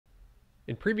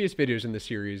In previous videos in this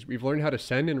series, we've learned how to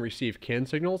send and receive CAN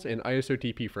signals in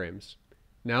ISOTP frames.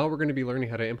 Now we're going to be learning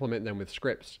how to implement them with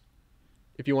scripts.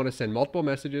 If you want to send multiple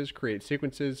messages, create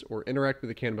sequences, or interact with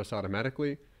the CAN bus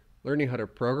automatically, learning how to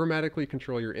programmatically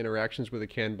control your interactions with a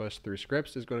CAN bus through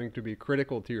scripts is going to be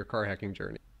critical to your car hacking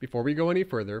journey. Before we go any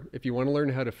further, if you want to learn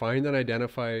how to find and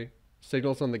identify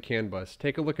signals on the CAN bus,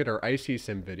 take a look at our IC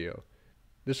Sim video.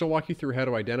 This will walk you through how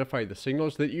to identify the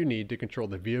signals that you need to control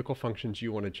the vehicle functions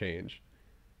you want to change.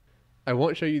 I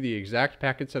won't show you the exact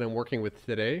packets that I'm working with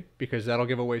today because that'll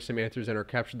give away some answers in our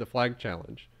Capture the Flag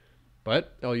challenge.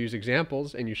 But I'll use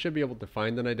examples and you should be able to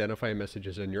find and identify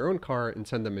messages in your own car and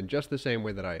send them in just the same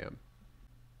way that I am.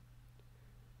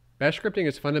 Bash scripting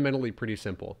is fundamentally pretty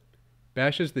simple.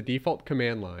 Bash is the default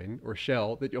command line or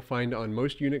shell that you'll find on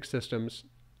most Unix systems,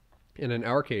 and in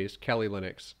our case, Kali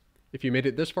Linux. If you made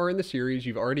it this far in the series,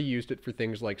 you've already used it for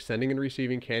things like sending and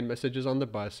receiving CAN messages on the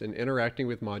bus and interacting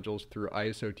with modules through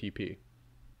ISOTP.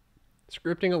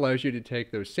 Scripting allows you to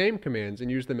take those same commands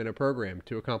and use them in a program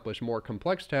to accomplish more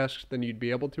complex tasks than you'd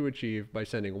be able to achieve by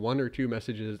sending one or two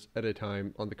messages at a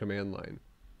time on the command line.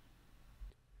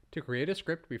 To create a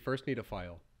script, we first need a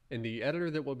file, and the editor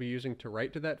that we'll be using to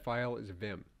write to that file is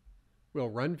Vim. We'll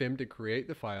run Vim to create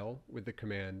the file with the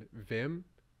command vim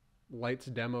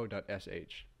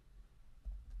lightsdemo.sh.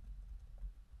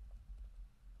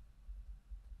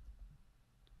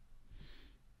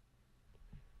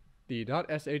 The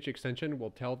 .sh extension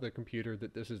will tell the computer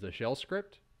that this is a shell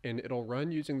script, and it'll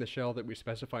run using the shell that we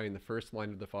specify in the first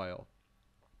line of the file.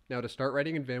 Now to start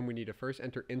writing in Vim, we need to first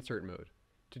enter insert mode.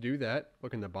 To do that,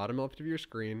 look in the bottom left of your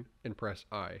screen and press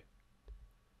I.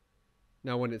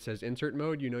 Now when it says insert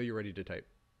mode, you know you're ready to type.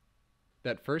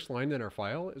 That first line in our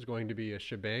file is going to be a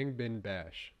shebang bin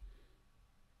bash.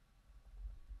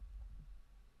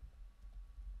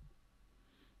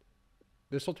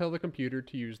 This will tell the computer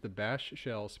to use the bash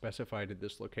shell specified at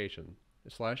this location,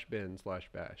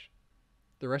 /bin/bash.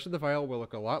 The rest of the file will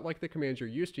look a lot like the commands you're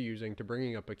used to using to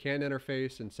bringing up a CAN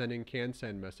interface and sending CAN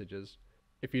send messages.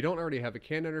 If you don't already have a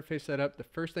CAN interface set up, the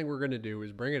first thing we're going to do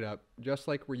is bring it up just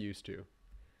like we're used to.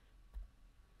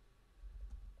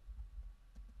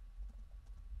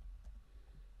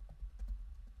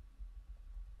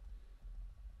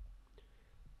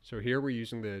 So here we're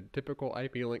using the typical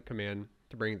IP link command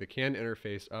to bring the CAN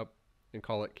interface up and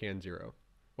call it CAN0.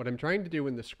 What I'm trying to do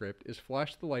in the script is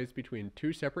flash the lights between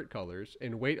two separate colors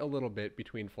and wait a little bit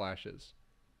between flashes.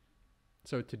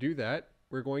 So to do that,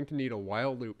 we're going to need a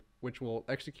while loop which will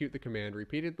execute the command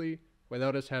repeatedly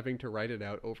without us having to write it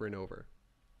out over and over.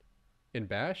 In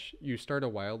Bash, you start a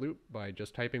while loop by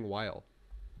just typing while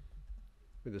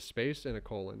with a space and a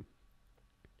colon.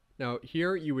 Now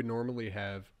here you would normally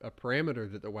have a parameter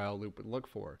that the while loop would look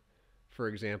for. For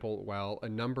example, while a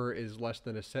number is less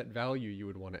than a set value, you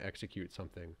would want to execute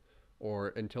something, or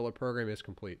until a program is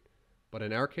complete. But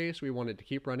in our case, we want it to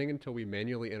keep running until we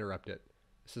manually interrupt it.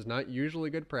 This is not usually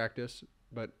good practice,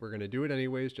 but we're going to do it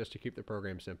anyways just to keep the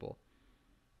program simple.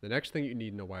 The next thing you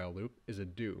need in a while loop is a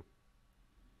do.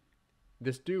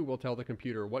 This do will tell the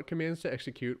computer what commands to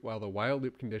execute while the while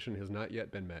loop condition has not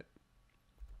yet been met.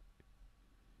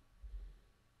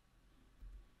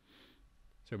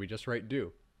 So we just write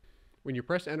do. When you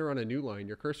press enter on a new line,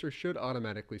 your cursor should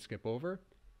automatically skip over,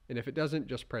 and if it doesn't,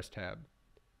 just press tab.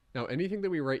 Now anything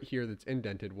that we write here that's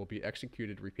indented will be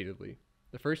executed repeatedly.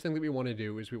 The first thing that we want to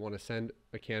do is we want to send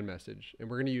a CAN message, and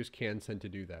we're going to use CAN send to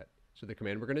do that. So the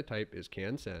command we're going to type is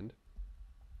CAN send,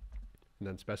 and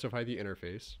then specify the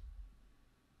interface,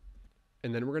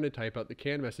 and then we're going to type out the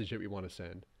CAN message that we want to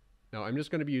send. Now I'm just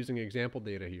going to be using example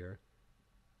data here,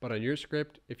 but on your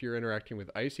script, if you're interacting with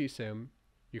IC Sim,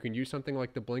 you can use something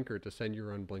like the blinker to send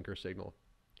your own blinker signal.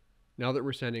 Now that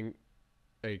we're sending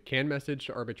a CAN message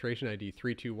to arbitration ID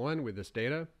 321 with this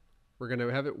data, we're going to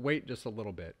have it wait just a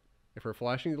little bit. If we're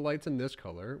flashing the lights in this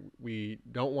color, we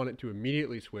don't want it to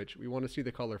immediately switch. We want to see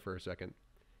the color for a second.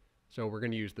 So we're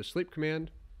going to use the sleep command,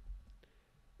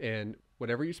 and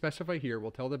whatever you specify here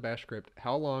will tell the bash script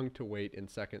how long to wait in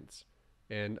seconds.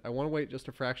 And I want to wait just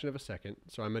a fraction of a second,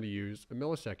 so I'm going to use a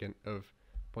millisecond of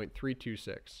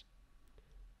 0.326.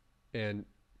 And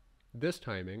this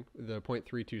timing, the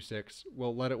 0.326,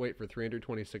 will let it wait for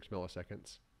 326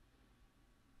 milliseconds.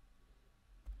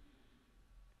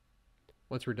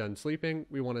 Once we're done sleeping,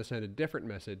 we want to send a different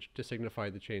message to signify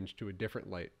the change to a different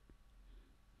light.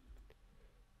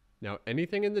 Now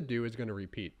anything in the do is going to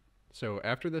repeat. So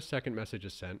after the second message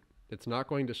is sent, it's not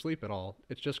going to sleep at all.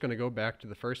 It's just going to go back to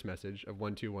the first message of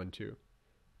 1212.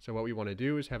 So what we want to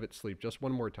do is have it sleep just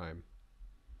one more time.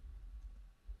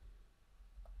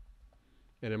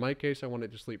 And in my case, I want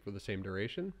it to sleep for the same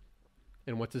duration.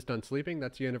 And once it's done sleeping,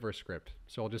 that's the end of our script.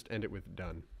 So I'll just end it with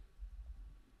done.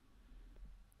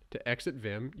 To exit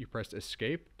Vim, you press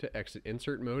escape to exit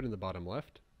insert mode in the bottom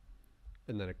left,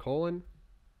 and then a colon,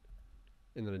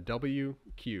 and then a W,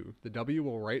 Q. The W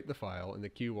will write the file and the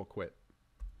Q will quit.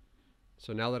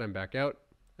 So now that I'm back out,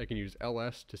 I can use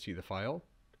ls to see the file,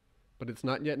 but it's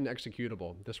not yet an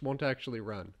executable. This won't actually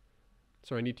run.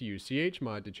 So I need to use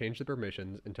chmod to change the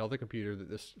permissions and tell the computer that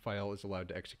this file is allowed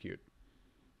to execute.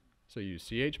 So use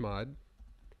chmod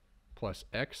plus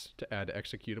X to add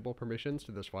executable permissions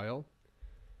to this file.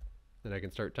 Then I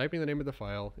can start typing the name of the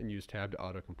file and use tab to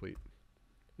autocomplete.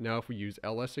 Now if we use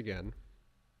ls again,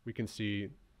 we can see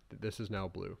that this is now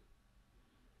blue.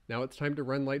 Now it's time to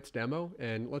run Light's demo,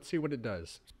 and let's see what it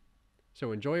does.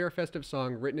 So enjoy our festive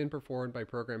song written and performed by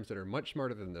programs that are much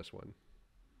smarter than this one.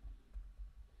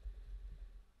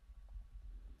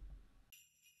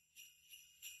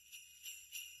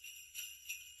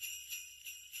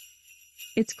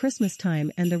 It's Christmas time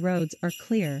and the roads are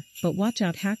clear, but watch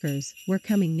out hackers, we're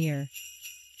coming near.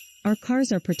 Our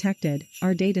cars are protected,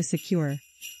 our data secure.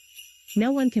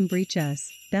 No one can breach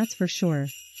us, that's for sure.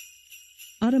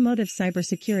 Automotive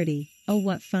cybersecurity, oh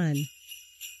what fun.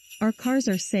 Our cars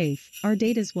are safe, our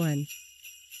data's won.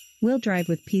 We'll drive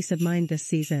with peace of mind this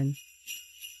season.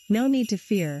 No need to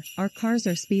fear, our cars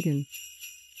are speedin'.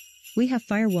 We have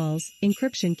firewalls,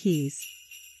 encryption keys.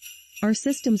 Our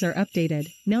systems are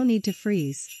updated, no need to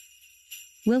freeze.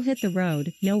 We'll hit the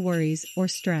road, no worries or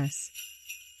stress.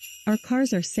 Our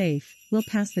cars are safe, we'll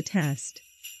pass the test.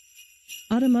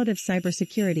 Automotive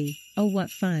cybersecurity, oh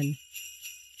what fun.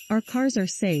 Our cars are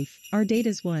safe, our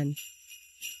data's won.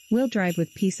 We'll drive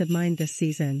with peace of mind this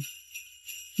season.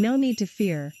 No need to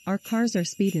fear, our cars are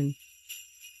speedin'.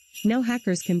 No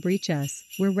hackers can breach us,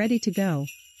 we're ready to go.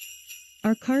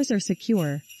 Our cars are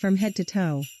secure, from head to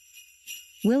toe.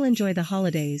 We'll enjoy the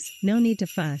holidays, no need to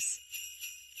fuss.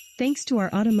 Thanks to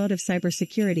our automotive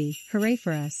cybersecurity, hooray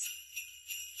for us.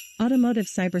 Automotive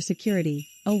cybersecurity,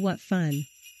 oh what fun.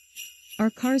 Our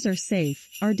cars are safe,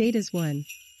 our data's won.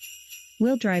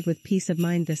 We'll drive with peace of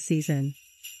mind this season.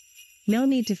 No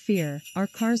need to fear, our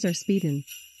cars are speedin'.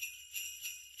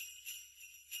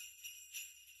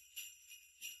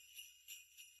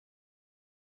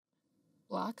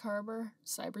 Block Harbor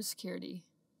Cybersecurity.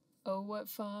 Oh, what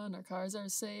fun, our cars are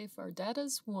safe, our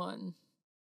data's won.